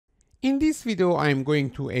In this video, I'm going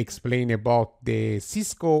to explain about the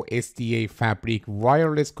Cisco SDA Fabric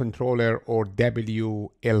Wireless Controller or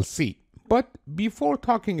WLC. But before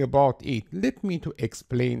talking about it, let me to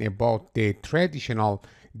explain about the traditional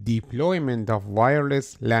deployment of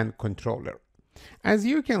wireless LAN controller. As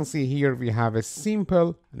you can see here, we have a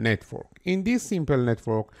simple network. In this simple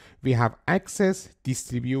network, we have access,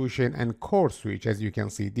 distribution, and core switch. As you can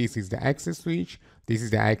see, this is the access switch, this is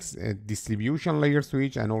the distribution layer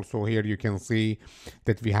switch, and also here you can see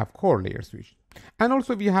that we have core layer switch. And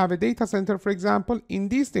also we have a data center, for example. In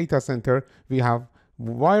this data center, we have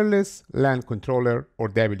wireless LAN controller or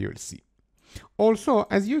WLC. Also,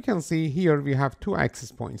 as you can see here, we have two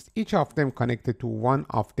access points, each of them connected to one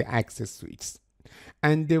of the access switches.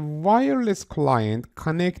 And the wireless client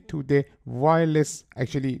connect to the wireless,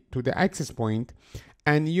 actually to the access point.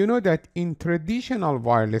 And you know that in traditional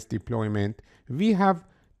wireless deployment, we have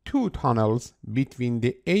two tunnels between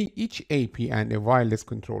each AP and the wireless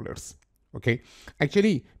controllers. Okay,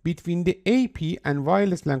 actually between the AP and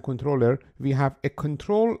wireless LAN controller, we have a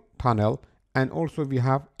control tunnel and also we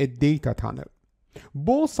have a data tunnel.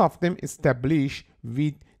 Both of them established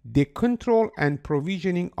with the control and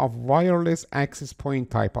provisioning of wireless access point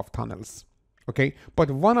type of tunnels. Okay, but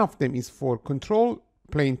one of them is for control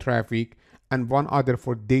plane traffic and one other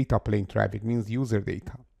for data plane traffic, means user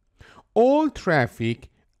data. All traffic,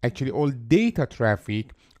 actually all data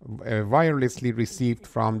traffic wirelessly received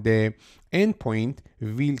from the endpoint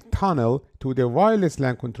will tunnel to the wireless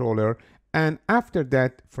LAN controller, and after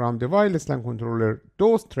that from the wireless LAN controller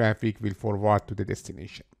those traffic will forward to the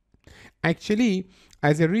destination. Actually,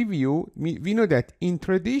 as a review, we know that in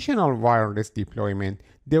traditional wireless deployment,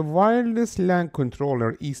 the wireless LAN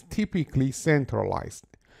controller is typically centralized,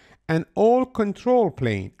 and all control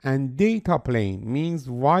plane and data plane, means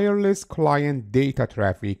wireless client data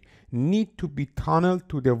traffic, need to be tunneled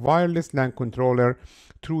to the wireless LAN controller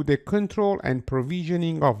through the control and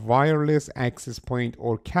provisioning of wireless access point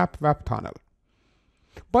or CAP/WAP tunnel.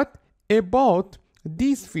 But about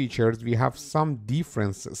these features, we have some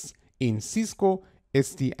differences in Cisco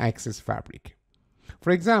SD Access Fabric.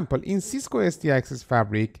 For example, in Cisco SD Access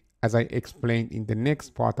Fabric, as I explained in the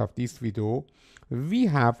next part of this video, we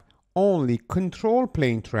have only control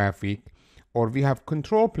plane traffic, or we have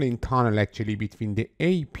control plane tunnel actually between the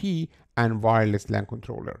AP and wireless LAN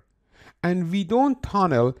controller. And we don't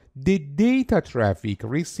tunnel the data traffic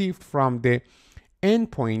received from the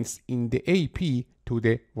endpoints in the AP to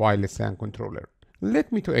the wireless LAN controller.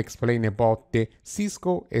 Let me to explain about the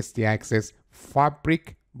Cisco SD Access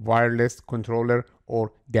Fabric Wireless Controller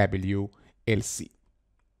or WLC.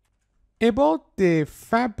 About the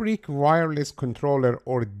Fabric Wireless Controller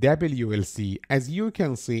or WLC, as you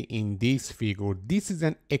can see in this figure, this is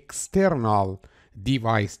an external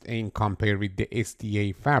device in compared with the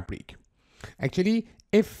SDA Fabric. Actually,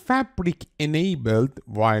 a Fabric-enabled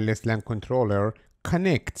wireless LAN controller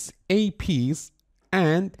connects APs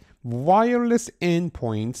and wireless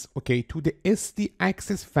endpoints, okay, to the SD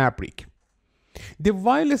Access Fabric. The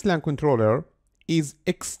wireless LAN controller is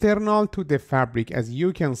external to the fabric, as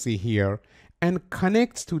you can see here, and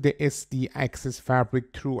connects to the SD Access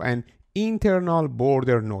Fabric through an internal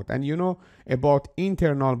border node. And you know about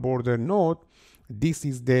internal border node, this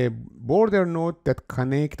is the border node that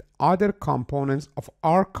connect other components of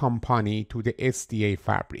our company to the SDA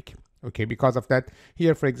Fabric. Okay, because of that,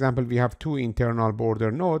 here, for example, we have two internal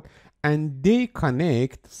border nodes, and they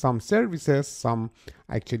connect some services, some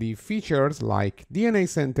actually features like DNA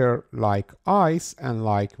center, like ICE, and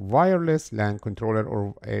like wireless LAN controller,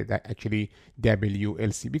 or actually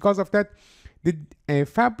WLC. Because of that, the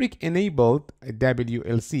Fabric-enabled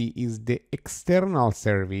WLC is the external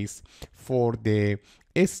service for the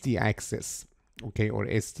SD Access, okay, or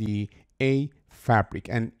SDA Fabric,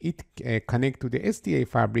 and it connect to the SDA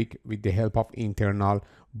Fabric with the help of internal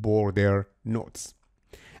border nodes.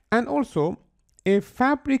 And also, a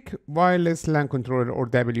Fabric Wireless LAN Controller or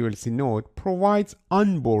WLC node provides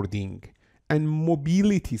onboarding and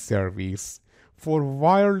mobility service for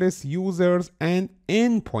wireless users and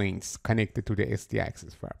endpoints connected to the SD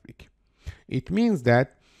Access Fabric. It means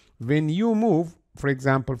that when you move, for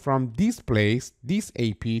example, from this place, this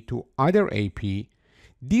AP to other AP,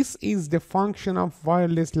 this is the function of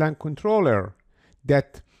wireless LAN controller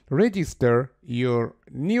that register your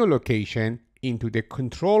new location into the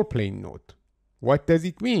control plane node. What does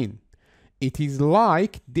it mean? It is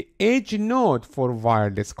like the edge node for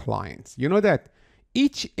wireless clients. You know that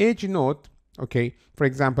each edge node, okay, for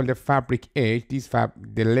example, the fabric edge,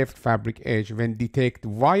 the left fabric edge, when detect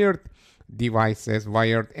wired devices,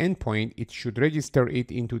 wired endpoint, it should register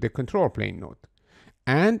it into the control plane node.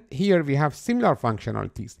 And here we have similar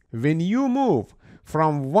functionalities. When you move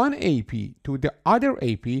from one AP to the other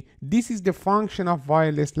AP, this is the function of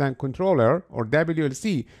wireless LAN controller or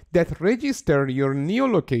WLC that register your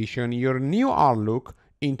new location, your new RLOC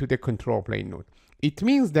into the control plane node. It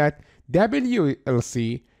means that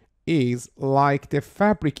WLC is like the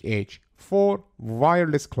fabric edge for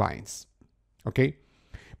wireless clients. Okay?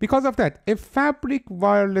 Because of that, a fabric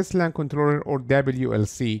wireless LAN controller or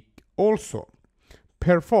WLC also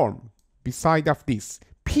perform, beside of this,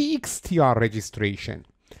 PXTR registration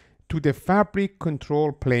to the fabric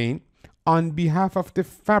control plane on behalf of the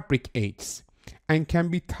fabric edge and can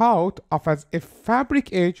be thought of as a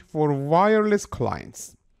fabric edge for wireless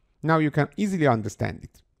clients. Now you can easily understand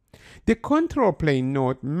it. The control plane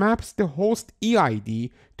node maps the host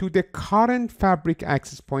EID to the current fabric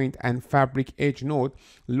access point and fabric edge node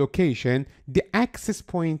location the access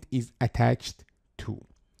point is attached to.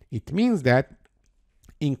 It means that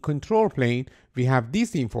in control plane, we have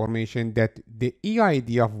this information that the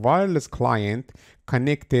EID of wireless client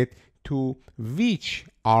connected to which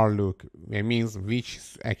RLOC, it means which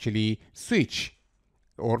actually switch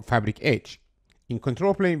or fabric edge. In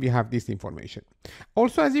control plane, we have this information.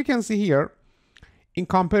 Also, as you can see here, in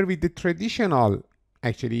compare with the traditional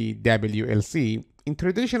actually WLC, in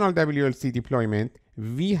traditional WLC deployment,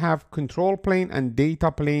 we have control plane and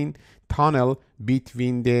data plane tunnel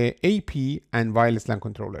between the AP and wireless LAN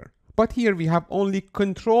controller. But here we have only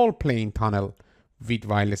control plane tunnel with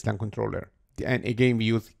wireless LAN controller. And again, we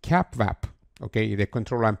use CAPWAP, okay, the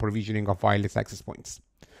control and provisioning of wireless access points.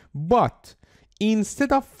 But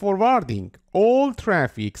instead of forwarding all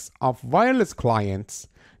traffics of wireless clients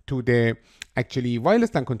to the actually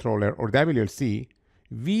wireless LAN controller or WLC,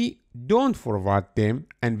 we don't forward them,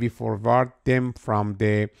 and we forward them from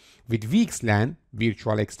the with VXLAN,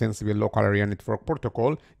 Virtual Extensible Local Area Network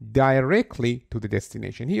Protocol, directly to the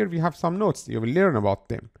destination. Here we have some notes, you will learn about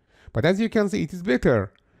them. But as you can see, it is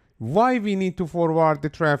better. Why we need to forward the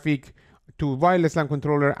traffic to wireless LAN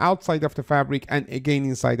controller outside of the fabric and again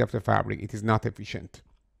inside of the fabric? It is not efficient.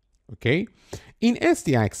 Okay. In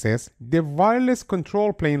SD access, the wireless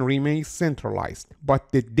control plane remains centralized,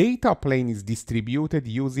 but the data plane is distributed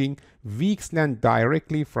using VXLAN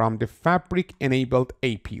directly from the fabric-enabled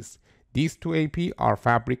APs. These two AP are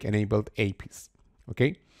fabric-enabled APs.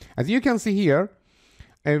 Okay. As you can see here,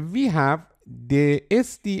 we have the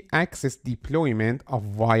SD access deployment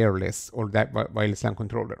of wireless or that wireless LAN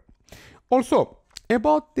controller. Also,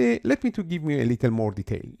 about the, let me to give you a little more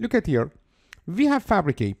detail. Look at here. We have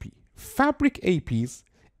fabric AP. Fabric APs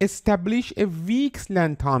establish a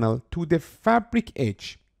VXLAN tunnel to the fabric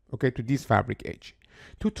edge, okay, to this fabric edge,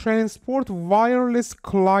 to transport wireless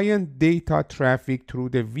client data traffic through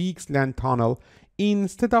the VXLAN tunnel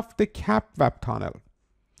instead of the CAPWAP tunnel.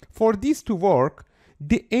 For this to work,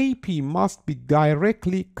 the AP must be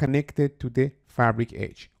directly connected to the fabric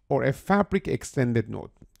edge or a fabric extended node.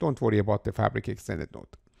 Don't worry about the fabric extended node.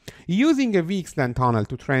 Using a VXLAN tunnel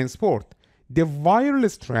to transport the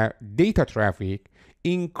wireless data traffic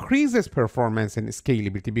increases performance and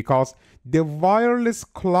scalability because the wireless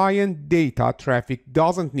client data traffic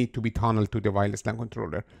doesn't need to be tunneled to the wireless LAN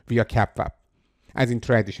controller via CAPWAP, as in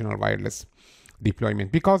traditional wireless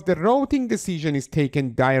deployment, because the routing decision is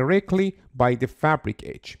taken directly by the fabric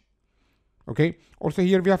edge. Okay. Also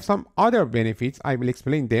here we have some other benefits. I will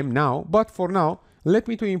explain them now, but for now, let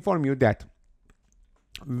me to inform you that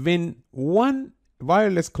when one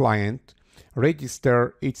wireless client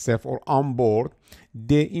register itself or onboard,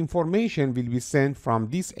 the information will be sent from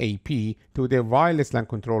this AP to the wireless LAN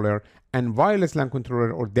controller, and wireless LAN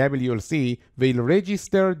controller or WLC will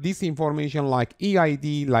register this information like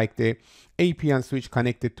EID, like the AP and switch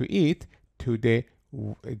connected to it, to the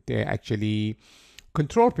actually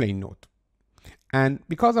control plane node. And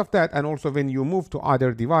because of that, and also when you move to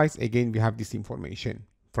other device, again we have this information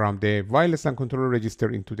from the wireless LAN controller register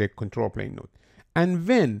into the control plane node. And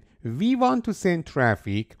when we want to send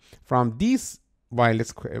traffic from this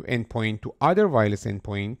wireless endpoint to other wireless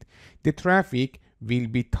endpoint, the traffic will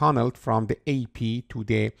be tunneled from the AP to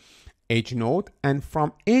the edge node, and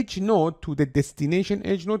from edge node to the destination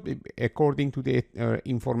edge node according to the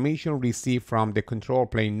information received from the control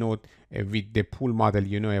plane node with the pool model.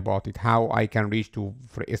 You know about it, how I can reach to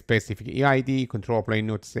for a specific EID. Control plane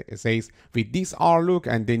node says with this RLOC,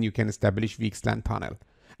 and then you can establish VXLAN tunnel.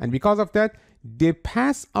 And because of that, the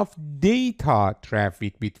path of data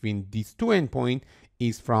traffic between these two endpoints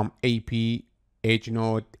is from AP, edge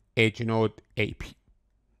node, AP.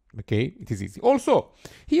 Okay, it is easy. Also,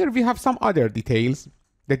 here we have some other details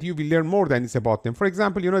that you will learn more than is about them. For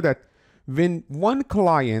example, you know that when one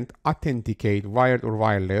client authenticate, wired or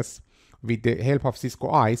wireless, with the help of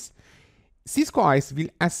Cisco ICE, Cisco ICE will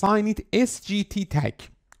assign it SGT tag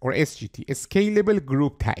or SGT, a scalable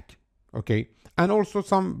group tag, okay, and also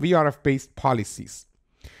some VRF-based policies.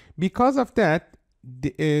 Because of that,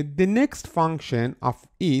 the next function of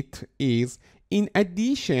it is, in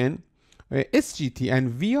addition, SGT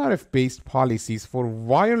and VRF-based policies for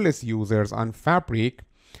wireless users on Fabric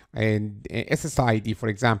and SSID, for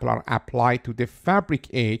example, are applied to the Fabric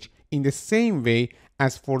edge in the same way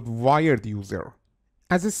as for the wired user.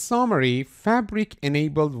 As a summary,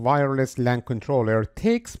 Fabric-enabled wireless LAN controller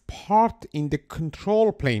takes part in the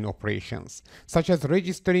control plane operations, such as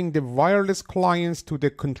registering the wireless clients to the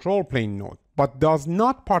control plane node, but does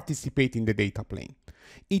not participate in the data plane.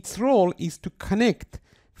 Its role is to connect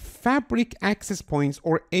Fabric access points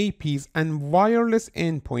or APs and wireless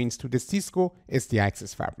endpoints to the Cisco SD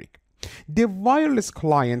Access Fabric. The wireless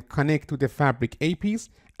client connects to the Fabric APs,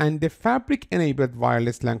 and the Fabric-enabled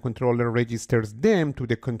wireless LAN controller registers them to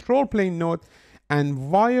the control plane node, and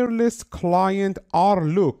wireless client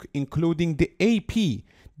RLOOK, including the AP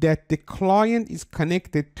that the client is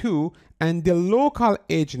connected to and the local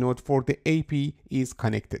edge node for the AP is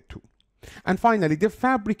connected to. And finally, the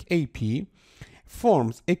Fabric AP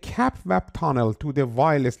forms a CAP-WAP tunnel to the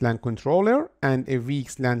wireless LAN controller and a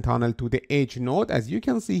VXLAN tunnel to the edge node, as you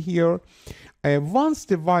can see here. Once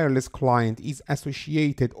the wireless client is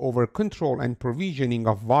associated over control and provisioning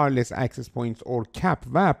of wireless access points or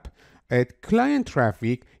CAP-WAP, client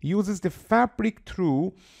traffic uses the Fabric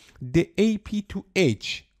through the AP to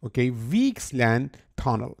edge, okay, VXLAN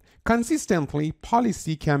tunnel. Consistently,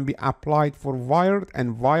 policy can be applied for wired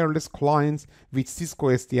and wireless clients with Cisco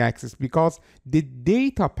SD Access because the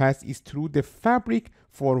data path is through the Fabric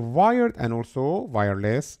for wired and also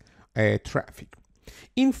wireless traffic.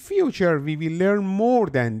 In future, we will learn more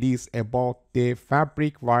than this about the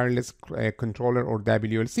Fabric Wireless Controller or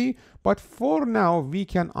WLC, but for now we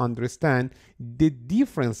can understand the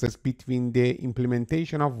differences between the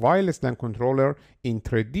implementation of wireless LAN controller in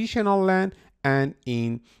traditional LAN and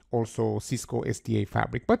in also Cisco SDA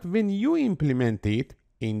Fabric. But when you implement it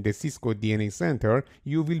in the Cisco DNA Center,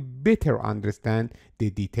 you will better understand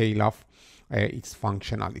the detail of its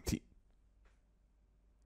functionality.